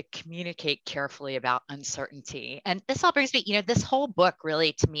people to communicate carefully about uncertainty. And this all brings me, this whole book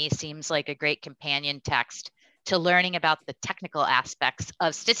really, to me, seems like a great companion text to learning about the technical aspects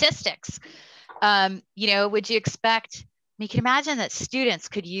of statistics. Would you expect, you can imagine that students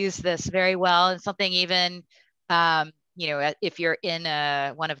could use this very well, and something even, if you're in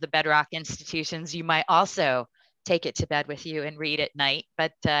one of the Bedrock institutions, you might also take it to bed with you and read at night.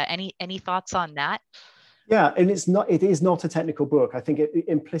 But any thoughts on that? Yeah, and it is not a technical book. I think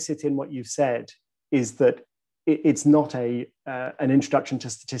implicit in what you've said is that it's not an introduction to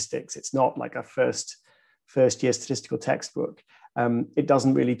statistics. It's not like a first year statistical textbook. It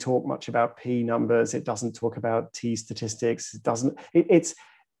doesn't really talk much about P numbers. It doesn't talk about T statistics.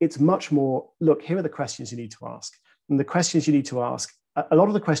 It's much more, look, here are the questions you need to ask. And the questions you need to ask, a lot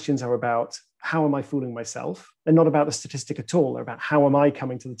of the questions are about how am I fooling myself? And not about the statistic at all. They're about how am I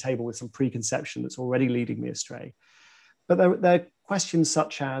coming to the table with some preconception that's already leading me astray. But there are questions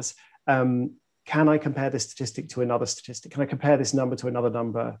such as, can I compare this statistic to another statistic? Can I compare this number to another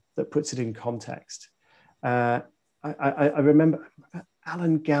number that puts it in context? I remember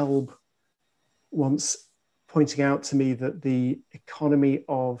Alan Gelb once pointing out to me that the economy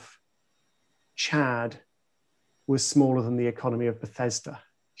of Chad was smaller than the economy of Bethesda.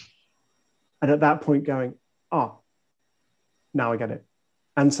 And at that point going, now I get it.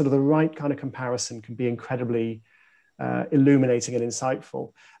 And sort of the right kind of comparison can be incredibly illuminating and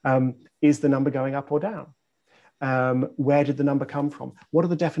insightful. Is the number going up or down? Where did the number come from? What are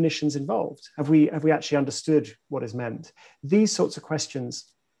the definitions involved? Have we actually understood what is meant? These sorts of questions,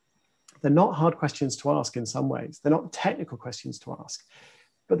 they're not hard questions to ask in some ways. They're not technical questions to ask,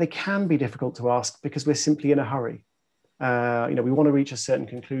 but they can be difficult to ask because we're simply in a hurry. We want to reach a certain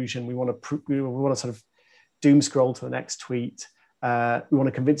conclusion. We want to sort of doom scroll to the next tweet. We want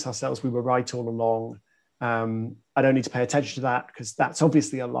to convince ourselves we were right all along. I don't need to pay attention to that because that's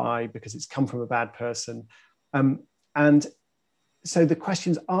obviously a lie because it's come from a bad person. And so the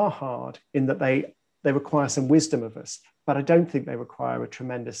questions are hard in that they require some wisdom of us, but I don't think they require a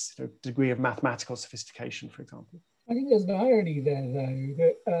tremendous degree of mathematical sophistication, for example. I think there's an irony there, though,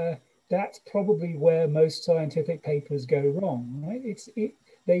 that that's probably where most scientific papers go wrong, right?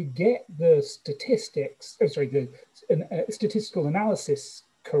 They get the statistics, the statistical analysis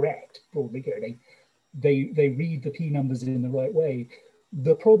correct, broadly. They read the P numbers in the right way.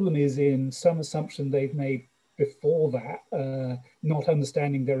 The problem is in some assumption they've made before that, not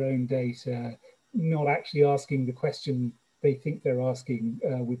understanding their own data, not actually asking the question they think they're asking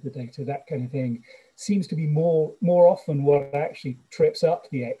with the data, that kind of thing, seems to be more often what actually trips up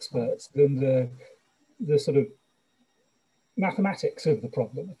the experts than the sort of mathematics of the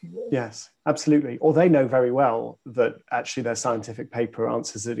problem, if you will. Yes, absolutely. Or they know very well that actually their scientific paper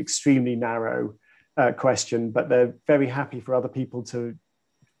answers an extremely narrow question, but they're very happy for other people to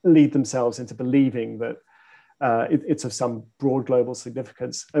lead themselves into believing that it's of some broad global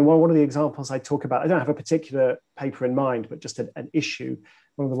significance. And one of the examples I talk about, I don't have a particular paper in mind, but just an issue.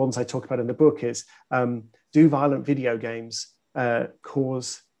 One of the ones I talk about in the book is, do violent video games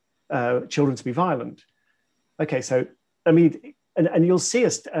cause children to be violent? Okay, so, I mean, and you'll see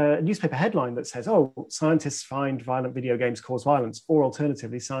a newspaper headline that says, oh, scientists find violent video games cause violence, or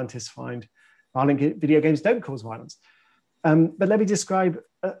alternatively, scientists find violent video games don't cause violence. But let me describe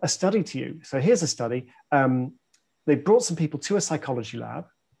a study to you. So here's a study. They brought some people to a psychology lab.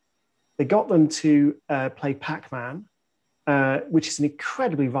 They got them to play Pac-Man, which is an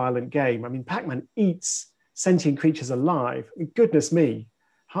incredibly violent game. I mean, Pac-Man eats sentient creatures alive. Goodness me,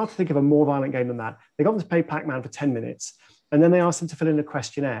 hard to think of a more violent game than that. They got them to play Pac-Man for 10 minutes, and then they asked them to fill in a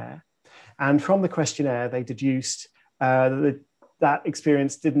questionnaire. And from the questionnaire, they deduced that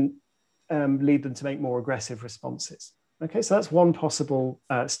experience didn't lead them to make more aggressive responses. Okay, so that's one possible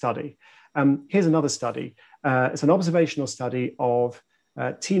study. Here's another study. It's an observational study of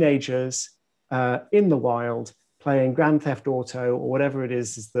teenagers in the wild playing Grand Theft Auto, or whatever it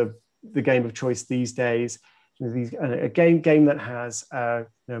is the game of choice these days. A game that has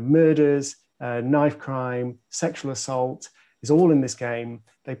murders, knife crime, sexual assault is all in this game.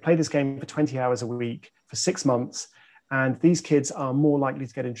 They play this game for 20 hours a week for 6 months, and these kids are more likely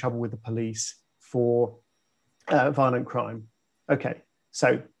to get in trouble with the police for violent crime. Okay,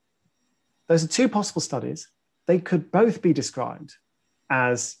 so those are two possible studies. They could both be described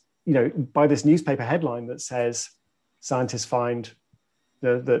as, by this newspaper headline that says scientists find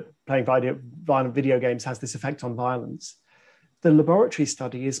that playing violent video games has this effect on violence. The laboratory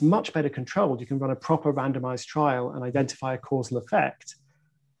study is much better controlled. You can run a proper randomized trial and identify a causal effect.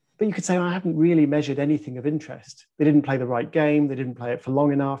 But you could say, I haven't really measured anything of interest. They didn't play the right game. They didn't play it for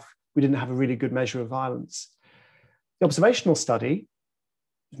long enough. We didn't have a really good measure of violence. The observational study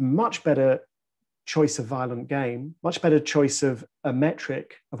is much better choice of violent game, much better choice of a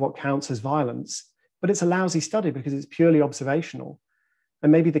metric of what counts as violence, but it's a lousy study because it's purely observational.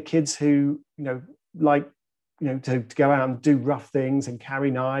 And maybe the kids who, like, to go out and do rough things and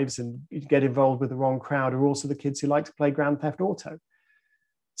carry knives and get involved with the wrong crowd are also the kids who like to play Grand Theft Auto.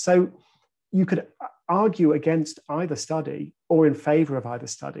 So you could argue against either study or in favor of either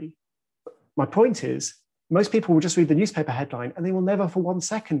study. My point is, most people will just read the newspaper headline and they will never for 1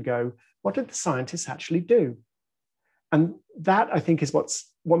 second go, what did the scientists actually do? And that, I think, is what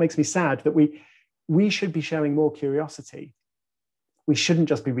makes me sad, that we should be showing more curiosity. We shouldn't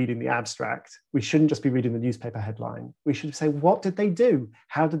just be reading the abstract. We shouldn't just be reading the newspaper headline. We should say, what did they do?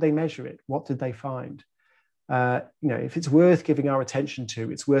 How did they measure it? What did they find? If it's worth giving our attention to,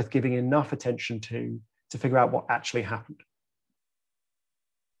 it's worth giving enough attention to figure out what actually happened.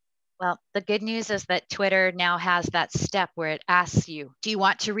 Well, the good news is that Twitter now has that step where it asks you, do you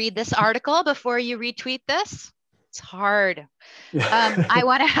want to read this article before you retweet this? It's hard. Yeah. I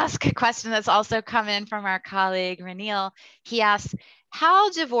want to ask a question that's also come in from our colleague, Ranil. He asks,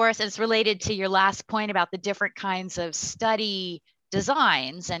 how divorce is related to your last point about the different kinds of study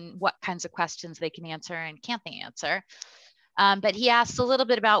designs and what kinds of questions they can answer and can't they answer. But he asks a little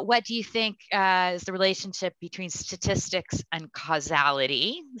bit about what do you think is the relationship between statistics and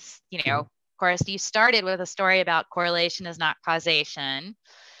causality? Of course, you started with a story about correlation is not causation.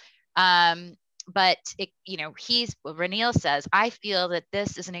 But Ranil says, I feel that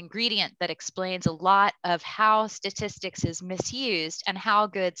this is an ingredient that explains a lot of how statistics is misused and how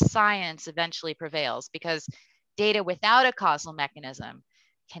good science eventually prevails, because data without a causal mechanism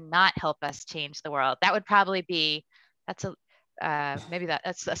cannot help us change the world. That would probably be, that's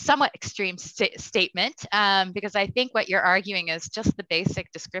a somewhat extreme statement, because I think what you're arguing is just the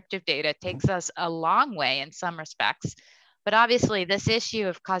basic descriptive data takes us a long way in some respects. But obviously, this issue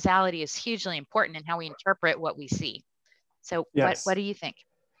of causality is hugely important in how we interpret what we see. So yes. What do you think?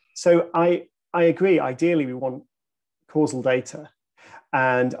 So I agree. Ideally, we want causal data.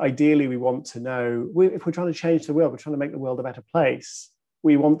 And ideally, we want to know, if we're trying to change the world, we're trying to make the world a better place,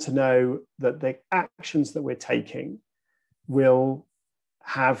 we want to know that the actions that we're taking will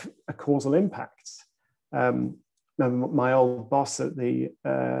have a causal impact. My old boss at the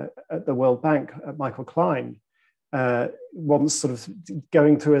World Bank, Michael Klein, once sort of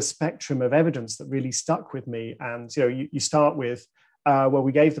going through a spectrum of evidence that really stuck with me. And you start with, well,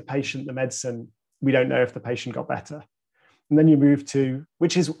 we gave the patient the medicine, we don't know if the patient got better. And then you move to,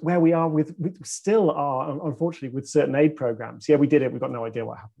 which is where we are we still are, unfortunately, with certain aid programs. Yeah, we did it, we've got no idea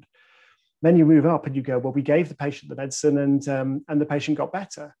what happened. Then you move up and you go, well, we gave the patient the medicine and the patient got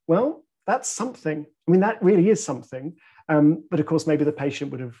better. Well, that's something. I mean, that really is something. But of course, maybe the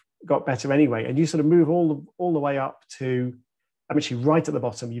patient would have got better anyway. And you sort of move all the way up to, actually right at the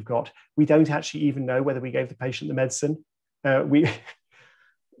bottom, you've got, we don't actually even know whether we gave the patient the medicine.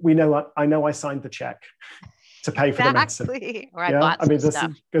 We know, I know I signed the check to pay for the medicine. Or I bought some this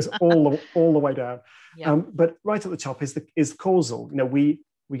stuff. goes all the way down. Yeah. But right at the top is causal. You know, we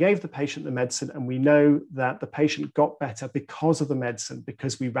gave the patient the medicine, and we know that the patient got better because of the medicine,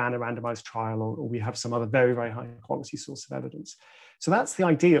 because we ran a randomized trial, or we have some other very, very high quality source of evidence. So that's the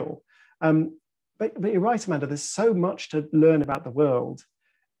ideal. But you're right, Amanda, there's so much to learn about the world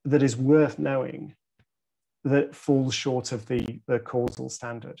that is worth knowing that falls short of the causal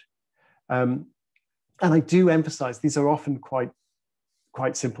standard. And I do emphasize, these are often quite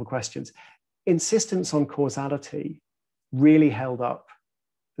simple questions. Insistence on causality really held up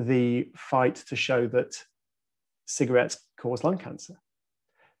the fight to show that cigarettes cause lung cancer.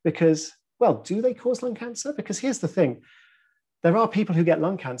 Because, well, do they cause lung cancer? Because here's the thing. There are people who get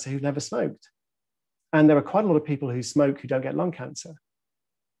lung cancer who've never smoked. And there are quite a lot of people who smoke who don't get lung cancer.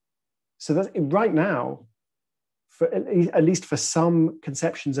 So that right now, at least for some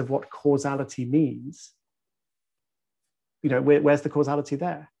conceptions of what causality means, you know, where's the causality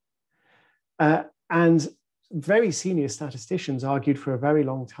there? And very senior statisticians argued for a very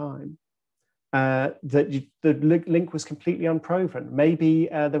long time that the link was completely unproven. Maybe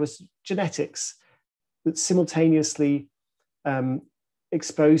there was genetics that simultaneously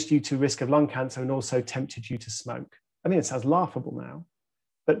exposed you to risk of lung cancer and also tempted you to smoke. I mean, it sounds laughable now,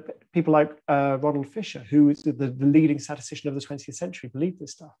 but people like Ronald Fisher, who is the leading statistician of the 20th century, believed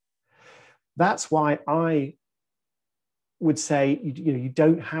this stuff. That's why I would say you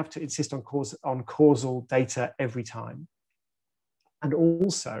don't have to insist on causal data every time. And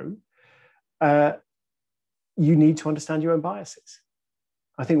also, you need to understand your own biases.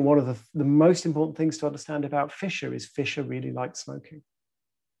 I think one of the most important things to understand about Fisher is Fisher really liked smoking.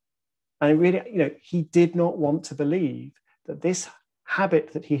 And really, he did not want to believe that this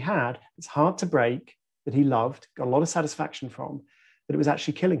habit that he had, it's hard to break, that he loved, got a lot of satisfaction from, that it was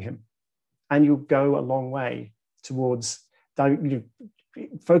actually killing him. And you'll go a long way towards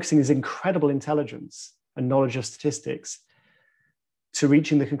focusing his incredible intelligence and knowledge of statistics to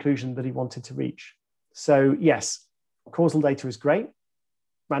reaching the conclusion that he wanted to reach. So yes, causal data is great.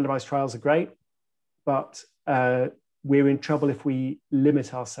 Randomized trials are great, but we're in trouble if we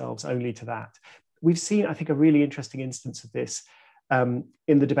limit ourselves only to that. We've seen, I think, a really interesting instance of this in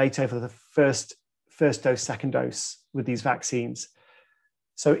the debate over the first dose, second dose with these vaccines.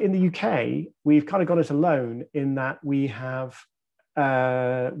 So in the UK, we've kind of got it alone in that we've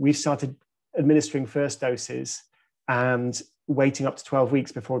started administering first doses and waiting up to 12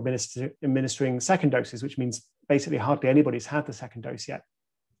 weeks before administering second doses, which means basically hardly anybody's had the second dose yet.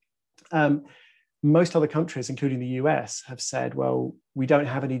 Most other countries, including the US, have said, well, we don't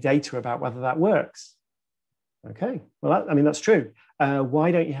have any data about whether that works. Okay, well, that's true.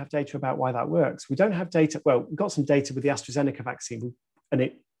 Why don't you have data about why that works? We don't have data. Well, we've got some data with the AstraZeneca vaccine, and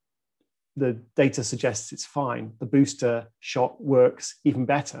the data suggests it's fine. The booster shot works even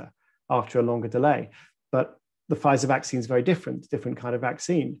better after a longer delay. But the Pfizer vaccine is very different kind of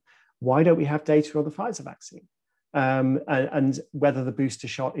vaccine. Why don't we have data on the Pfizer vaccine? And whether the booster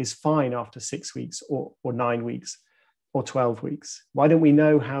shot is fine after 6 weeks or 9 weeks or 12 weeks? Why don't we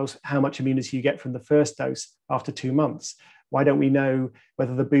know how much immunity you get from the first dose after 2 months? Why don't we know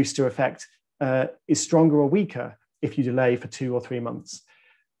whether the booster effect is stronger or weaker if you delay for 2 or 3 months?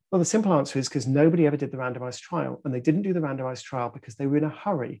 Well, the simple answer is because nobody ever did the randomized trial, and they didn't do the randomized trial because they were in a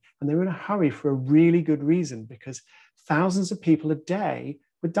hurry, and they were in a hurry for a really good reason, because thousands of people a day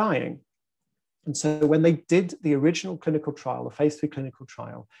were dying. And so when they did the original clinical trial, the phase 3 clinical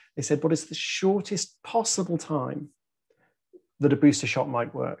trial, they said, what is the shortest possible time that a booster shot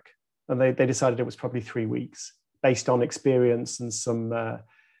might work? And they decided it was probably 3 weeks based on experience and some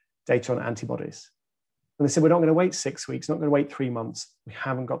data on antibodies. And they said, we're not going to wait 6 weeks, not going to wait 3 months. We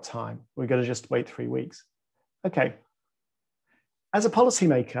haven't got time. We're going to just wait 3 weeks. Okay. As a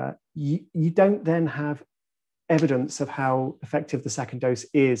policymaker, you don't then have evidence of how effective the second dose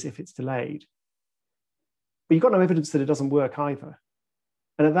is if it's delayed. But you've got no evidence that it doesn't work either.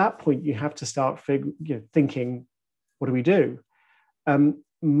 And at that point, you have to start thinking, what do we do?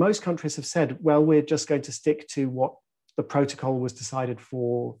 Most countries have said, well, we're just going to stick to what the protocol was decided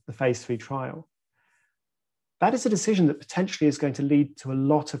for the phase 3 trial. That is a decision that potentially is going to lead to a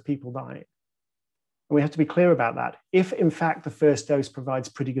lot of people dying. And we have to be clear about that. If, in fact, the first dose provides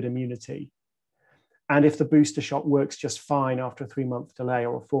pretty good immunity, And if the booster shot works just fine after a 3-month delay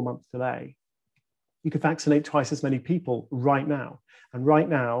or a 4-month delay, you could vaccinate twice as many people right now. And right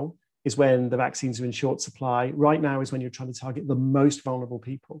now is when the vaccines are in short supply. Right now is when you're trying to target the most vulnerable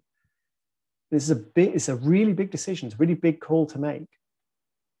people. It's a really big decision. It's a really big call to make,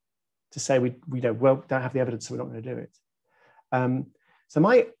 to say we don't have the evidence, so we're not going to do it. So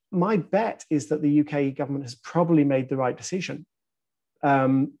my bet is that the UK government has probably made the right decision,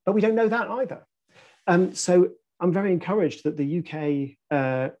 but we don't know that either. So I'm very encouraged that the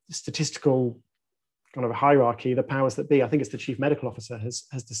UK statistical kind of hierarchy, the powers that be, I think it's the chief medical officer, has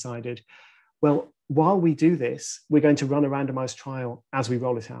decided, well, while we do this, we're going to run a randomized trial as we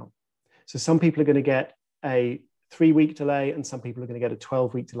roll it out. So some people are going to get a 3-week delay and some people are going to get a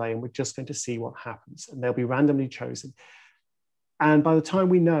 12-week delay, and we're just going to see what happens, and they'll be randomly chosen. And by the time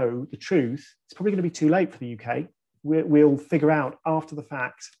we know the truth, it's probably going to be too late for the UK. We'll figure out after the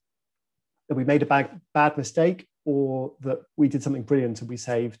fact that we made a bad mistake, or that we did something brilliant and we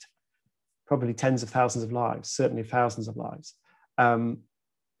saved probably tens of thousands of lives, certainly thousands of lives.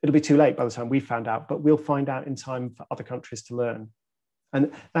 It'll be too late by the time we found out, but we'll find out in time for other countries to learn.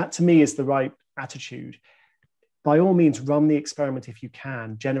 And that, to me, is the right attitude. By all means, run the experiment if you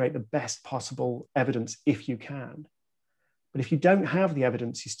can, generate the best possible evidence if you can. But if you don't have the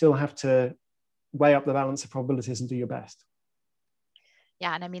evidence, you still have to weigh up the balance of probabilities and do your best.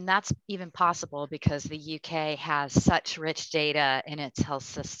 Yeah, and I mean, that's even possible because the UK has such rich data in its health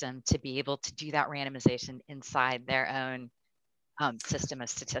system to be able to do that randomization inside their own system of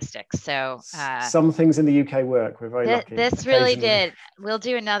statistics. So some things in the UK work. We're very lucky. This really did. We'll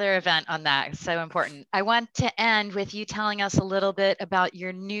do another event on that. It's so important. I want to end with you telling us a little bit about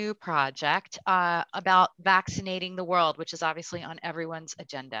your new project about vaccinating the world, which is obviously on everyone's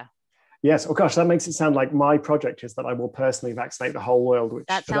agenda. Yes. Oh gosh, that makes it sound like my project is that I will personally vaccinate the whole world. Which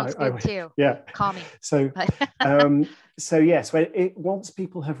that sounds good too. Yeah. Call me. So, so yes, once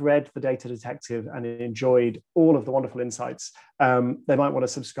people have read The Data Detective and enjoyed all of the wonderful insights, they might want to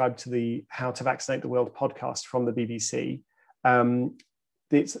subscribe to the How to Vaccinate the World podcast from the BBC.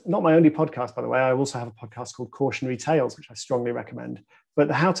 It's not my only podcast, by the way. I also have a podcast called Cautionary Tales, which I strongly recommend. But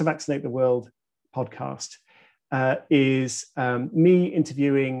the How to Vaccinate the World podcast is me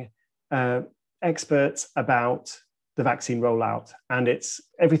interviewing experts about the vaccine rollout. And it's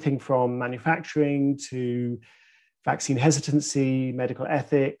everything from manufacturing to vaccine hesitancy, medical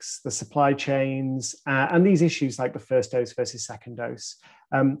ethics, the supply chains, and these issues like the first dose versus second dose.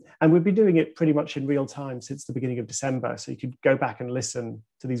 And we've been doing it pretty much in real time since the beginning of December. So you could go back and listen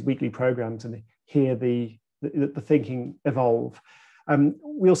to these weekly programs and hear the thinking evolve.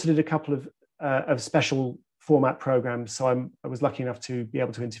 We also did a couple of special format programs. So I was lucky enough to be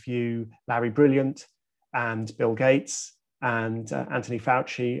able to interview Larry Brilliant and Bill Gates and Anthony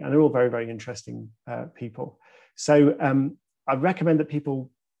Fauci, and they're all very, very interesting people. So I recommend that people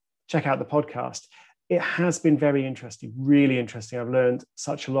check out the podcast. It has been very interesting, really interesting. I've learned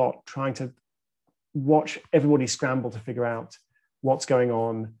such a lot trying to watch everybody scramble to figure out what's going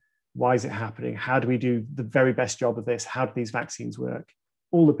on, why is it happening, how do we do the very best job of this, how do these vaccines work,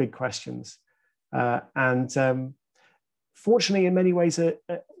 all the big questions. And fortunately, in many ways, at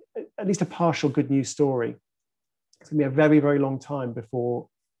least a partial good news story. It's going to be a very, very long time before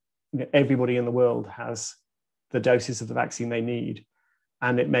everybody in the world has the doses of the vaccine they need,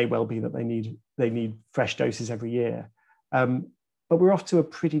 and it may well be that they need fresh doses every year. But we're off to a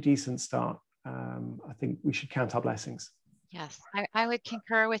pretty decent start. I think we should count our blessings. Yes, I would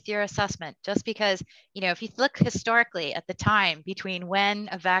concur with your assessment, just because, if you look historically at the time between when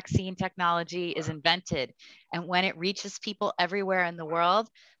a vaccine technology is invented and when it reaches people everywhere in the world,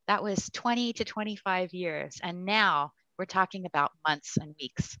 that was 20 to 25 years. And now we're talking about months and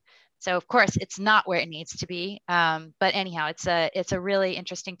weeks. So of course, it's not where it needs to be. But anyhow, it's a really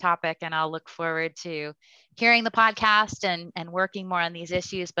interesting topic, and I'll look forward to hearing the podcast and working more on these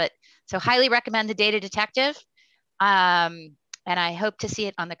issues. But so highly recommend The Data Detective. And I hope to see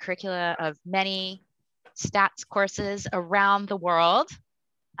it on the curricula of many stats courses around the world,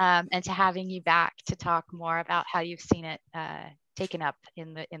 and to having you back to talk more about how you've seen it taken up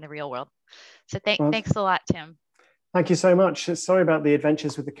in the real world. So thanks a lot, Tim. Thank you so much. Sorry about the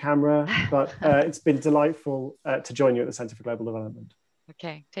adventures with the camera, but it's been delightful to join you at the Centre for Global Development.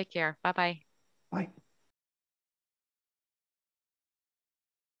 Okay, take care. Bye-bye. Bye.